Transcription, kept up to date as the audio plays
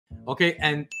Okay,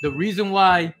 and the reason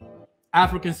why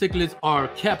African cichlids are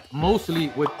kept mostly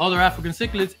with other African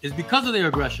cichlids is because of their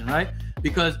aggression, right?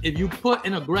 Because if you put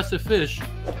an aggressive fish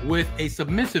with a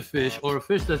submissive fish, or a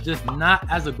fish that's just not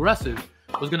as aggressive,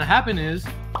 what's going to happen is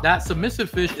that submissive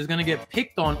fish is going to get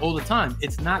picked on all the time.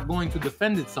 It's not going to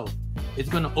defend itself. It's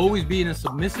going to always be in a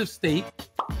submissive state,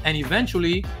 and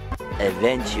eventually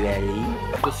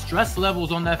the stress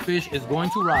levels on that fish is going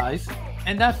to rise,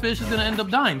 and that fish is going to end up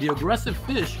dying. The aggressive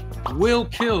fish will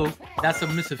kill that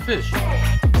submissive fish.